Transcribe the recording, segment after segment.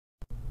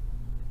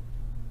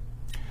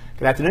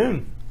Good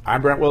afternoon.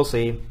 I'm Brent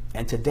Wilsey,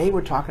 and today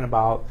we're talking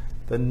about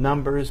the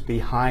numbers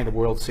behind the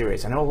World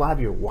Series. I know a lot of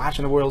you are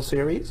watching the World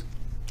Series.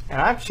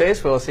 And I'm Chase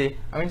Wilsey.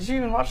 Did you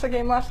even watch the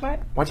game last night?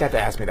 Why'd you have to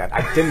ask me that?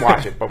 I didn't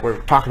watch it, but we're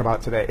talking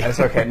about it today.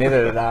 That's okay.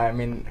 Neither did I.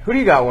 Who do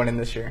you got winning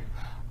this year?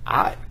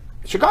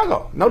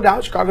 Chicago. No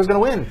doubt Chicago's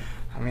going to win.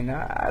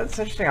 That's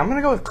interesting. I'm going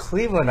to go with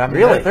Cleveland.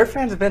 Really? Their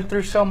fans have been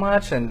through so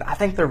much, and I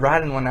think they're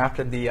riding one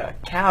after the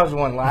Cavs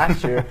won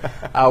last year.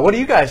 What do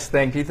you guys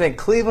think? Do you think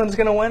Cleveland's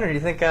going to win, or do you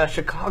think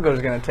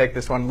Chicago's going to take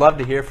this one? Love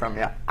to hear from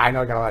you. I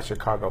know I got a lot of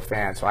Chicago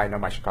fans, so I know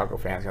my Chicago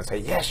fans are going to say,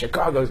 yes,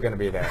 Chicago's going to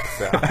be there.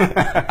 So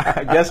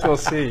I guess we'll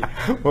see.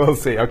 We'll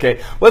see.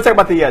 Okay, let's talk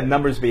about the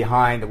numbers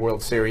behind the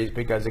World Series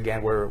because,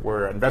 again,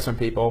 we're investment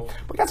people.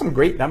 We got some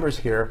great numbers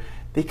here.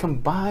 The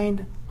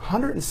combined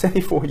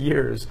 174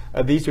 years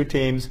of these two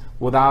teams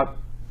without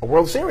a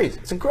World Series.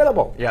 It's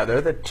incredible. Yeah,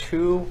 they're the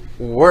two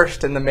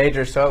worst in the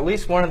majors, so at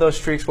least one of those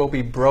streaks will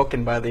be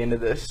broken by the end of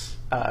this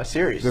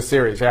series. The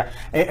series, yeah.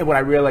 And what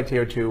I really liked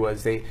here, too,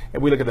 was we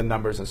look at the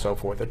numbers and so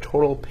forth. The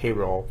total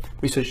payroll,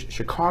 we said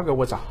Chicago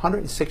was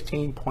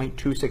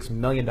 $116.26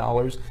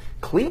 million.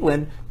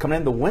 Cleveland, coming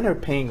in the winner,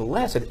 paying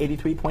less at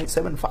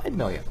 $83.75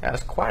 million. Yeah,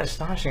 that's quite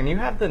astonishing. And you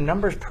have the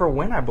numbers per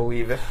win, I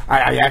believe.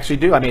 I actually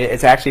do.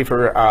 It's actually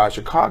for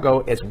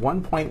Chicago, it's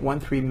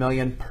 $1.13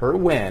 million per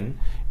win.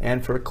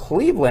 And for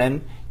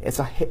Cleveland, it's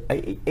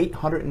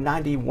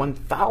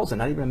 $891,000,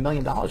 not even $1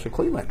 million for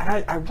Cleveland.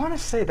 And I want to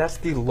say that's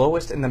the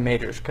lowest in the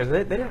majors because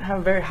they didn't have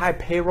a very high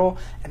payroll,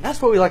 and that's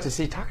what we like to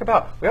see.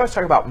 We always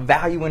talk about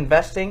value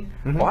investing.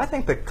 Mm-hmm. Well, I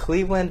think the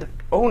Cleveland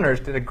owners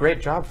did a great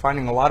job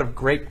finding a lot of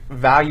great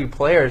value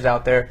players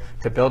out there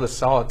to build a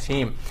solid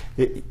team.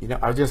 I was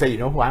going to say,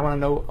 who I want to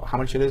know how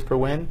much it is per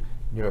win?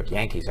 New York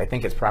Yankees. I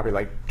think it's probably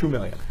like $2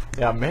 million.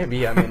 Yeah,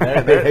 maybe.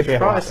 There's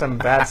probably some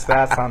bad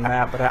stats on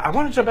that. But I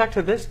want to jump back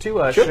to this, too.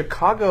 Sure.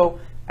 Chicago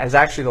is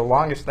actually the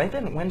longest. They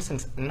didn't win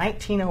since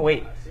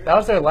 1908. That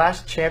was their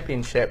last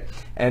championship.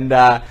 And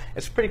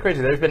it's pretty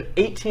crazy. There's been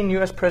 18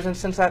 U.S.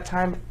 presidents since that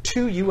time,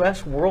 2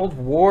 U.S. world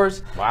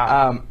wars.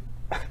 Wow.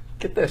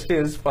 Get this,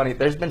 too. This is funny.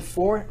 There's been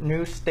 4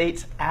 new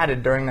states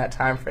added during that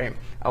time frame.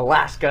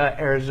 Alaska,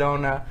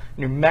 Arizona,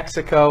 New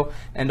Mexico,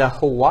 and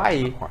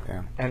Hawaii.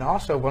 Yeah. And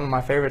also, one of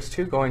my favorites,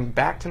 too, going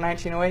back to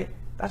 1908,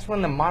 that's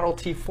when the Model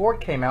T Ford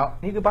came out,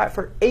 and you could buy it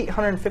for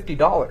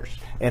 $850.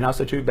 And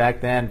also, too, back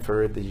then,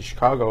 for the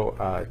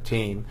Chicago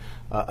team,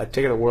 a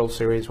ticket at the World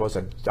Series was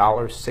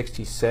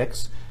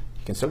 $1.66.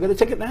 You can still get a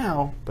ticket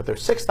now, but they're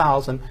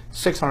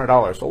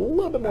 $6,600, so a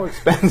little bit more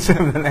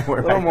expensive than they were.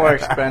 A little more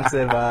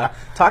expensive.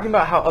 Talking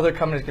about how other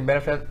companies can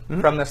benefit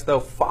from this, though,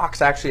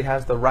 Fox actually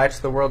has the rights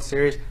to the World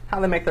Series.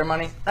 How they make their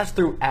money? That's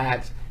through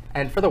ads.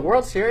 And for the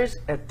World Series,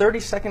 a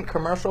 30-second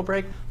commercial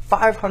break,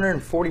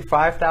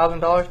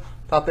 $545,000.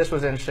 Thought this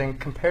was interesting.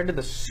 Compared to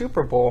the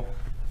Super Bowl,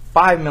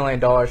 $5 million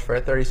for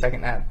a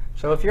 30-second ad.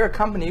 So if you're a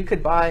company, you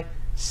could buy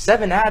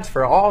 7 ads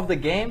for all of the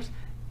games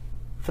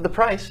for the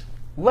price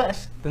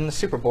less than the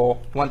Super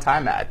Bowl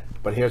one-time ad.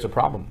 But here's the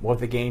problem. What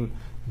if the game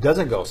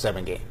doesn't go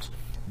 7 games?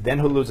 Then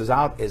who loses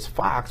out is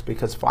Fox,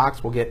 because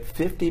Fox will get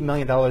 $50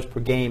 million per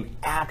game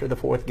after the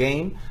 4th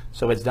game.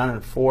 So it's done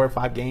in 4 or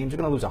 5 games.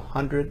 You're going to lose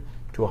 $100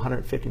 to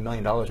 $150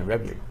 million in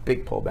revenue.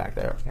 Big pullback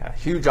there. Yeah,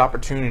 huge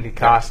opportunity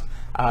cost.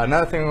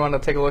 Another thing we wanted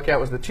to take a look at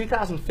was the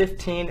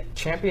 2015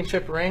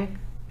 championship ring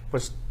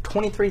was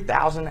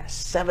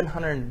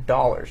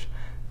 $23,700.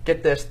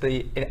 Get this,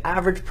 the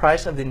average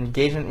price of the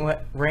engagement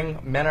ring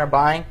men are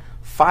buying,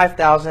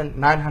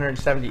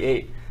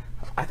 $5,978.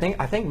 I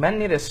think men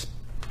need to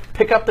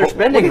pick up their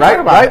spending,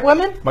 right,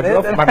 women? My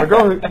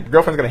girlfriend's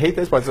going to hate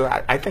this, but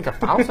I think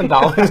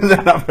 $1,000 is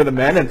enough for the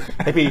men, and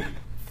maybe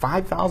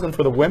 $5,000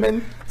 for the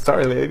women.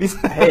 Sorry, ladies.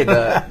 Hey,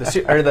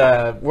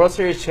 the World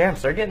Series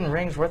champs, they're getting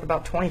rings worth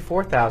about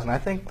 $24,000. I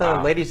think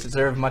the ladies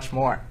deserve much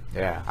more.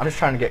 Yeah. I'm just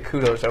trying to get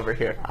kudos over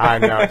here. I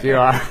know, you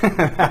are.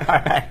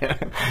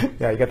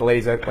 Yeah, you got the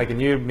ladies liking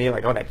you, me,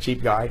 like, oh, that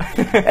cheap guy.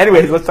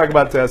 Anyways, let's talk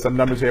about some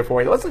numbers here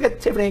for you. Let's look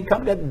at Tiffany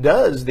Co that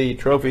does the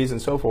trophies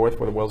and so forth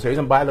for the World Series.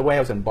 And by the way,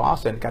 I was in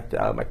Boston, got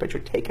my picture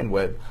taken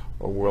with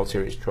a World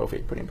Series trophy.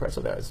 Pretty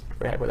impressive. I was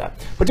very happy with that.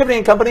 But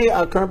Tiffany Company,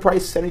 current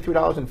price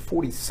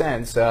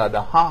 $73.40.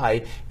 The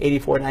high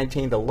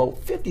 $84.19. The low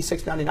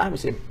 $56.99. We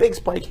see a big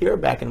spike here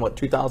back in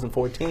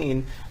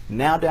 2014.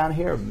 Now down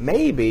here,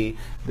 maybe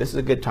this is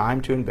a good time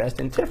to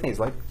invest in Tiffany's.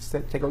 Let's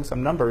take a look at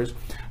some numbers.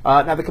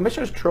 Now the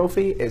Commissioner's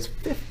Trophy is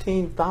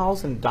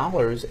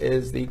 $15,000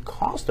 is the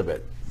cost of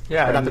it.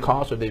 Yeah, not the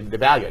cost of the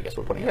value, I guess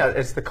we're putting it. Yeah,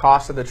 it's the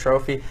cost of the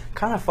trophy.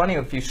 Kind of funny,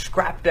 if you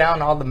scrap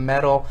down all the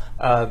metal,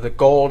 the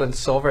gold and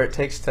silver it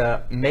takes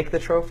to make the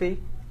trophy,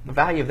 the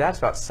value of that's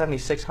about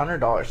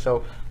 $7,600.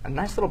 So a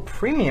nice little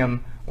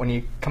premium when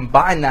you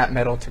combine that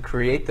metal to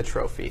create the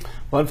trophy.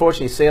 Well,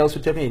 unfortunately, sales for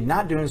Tiffany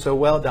not doing so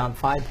well, down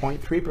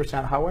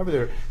 5.3%.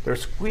 However, they're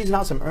squeezing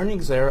out some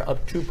earnings there,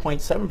 up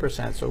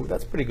 2.7%. So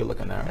that's pretty good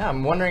looking there. Yeah,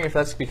 I'm wondering if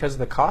that's because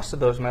the cost of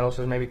those metals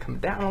has maybe come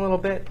down a little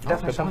bit.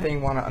 Definitely something you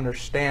want to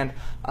understand.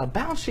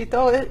 Balance sheet,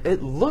 though,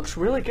 it looks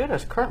really good.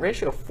 As current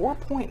ratio of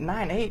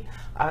 4.98.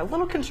 A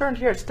little concerned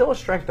here. It's still a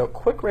strength, though.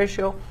 Quick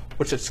ratio,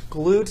 which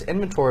excludes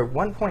inventory,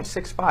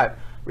 1.65.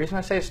 Reason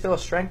I say it's still a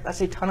strength, that's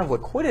a ton of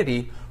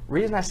liquidity.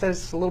 Reason I say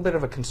it's a little bit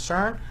of a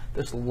concern,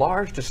 this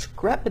large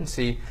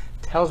discrepancy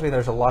tells me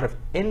there's a lot of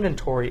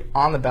inventory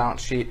on the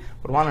balance sheet.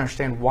 Would want to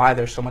understand why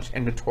there's so much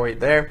inventory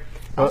there.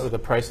 Well, the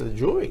price of the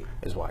jewelry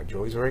is why.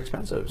 Jewelry's very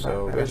expensive.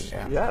 So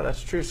yeah,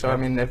 that's true. So I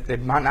mean, if they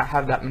might not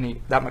have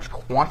that much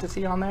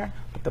quantity on there,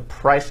 but the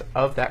price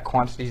of that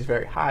quantity is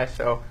very high,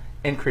 so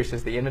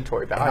increases the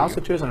inventory value. And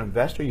also, too, as an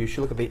investor, you should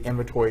look at the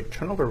inventory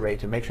turnover rate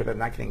to make sure they're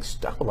not getting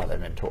stuck with a lot of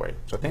inventory.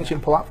 So things you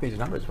can pull out from these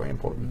numbers, very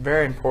important.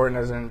 Very important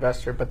as an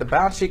investor. But the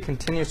balance sheet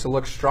continues to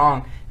look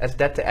strong as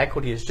debt to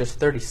equity is just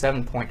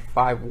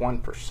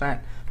 37.51%.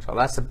 So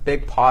that's a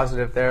big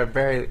positive there.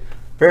 Very,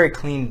 very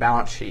clean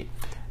balance sheet.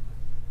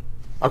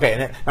 Okay,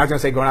 and I was going to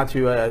say, going out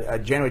to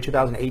January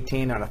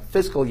 2018 on a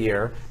fiscal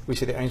year, we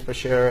see the earnings per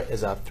share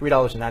is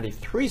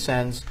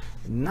 $3.93.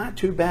 Not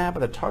too bad,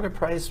 but the target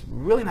price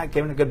really not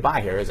giving a good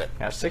buy here, is it?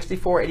 Yeah,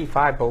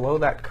 64.85 below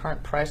that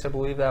current price, I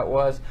believe that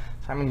was.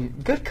 I mean,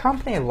 good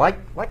company,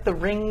 like the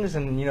rings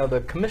and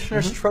the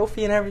commissioner's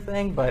trophy and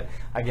everything, but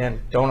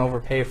again, don't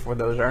overpay for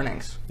those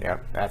earnings. Yeah,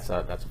 that's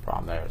a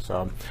problem there.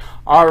 So,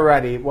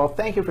 alrighty. Well,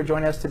 thank you for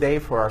joining us today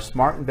for our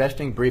Smart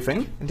Investing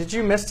Briefing. And did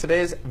you miss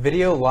today's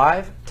video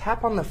live?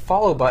 Tap on the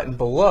follow button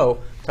below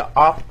to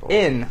opt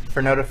in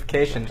for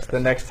notifications the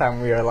next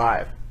time we are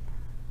live.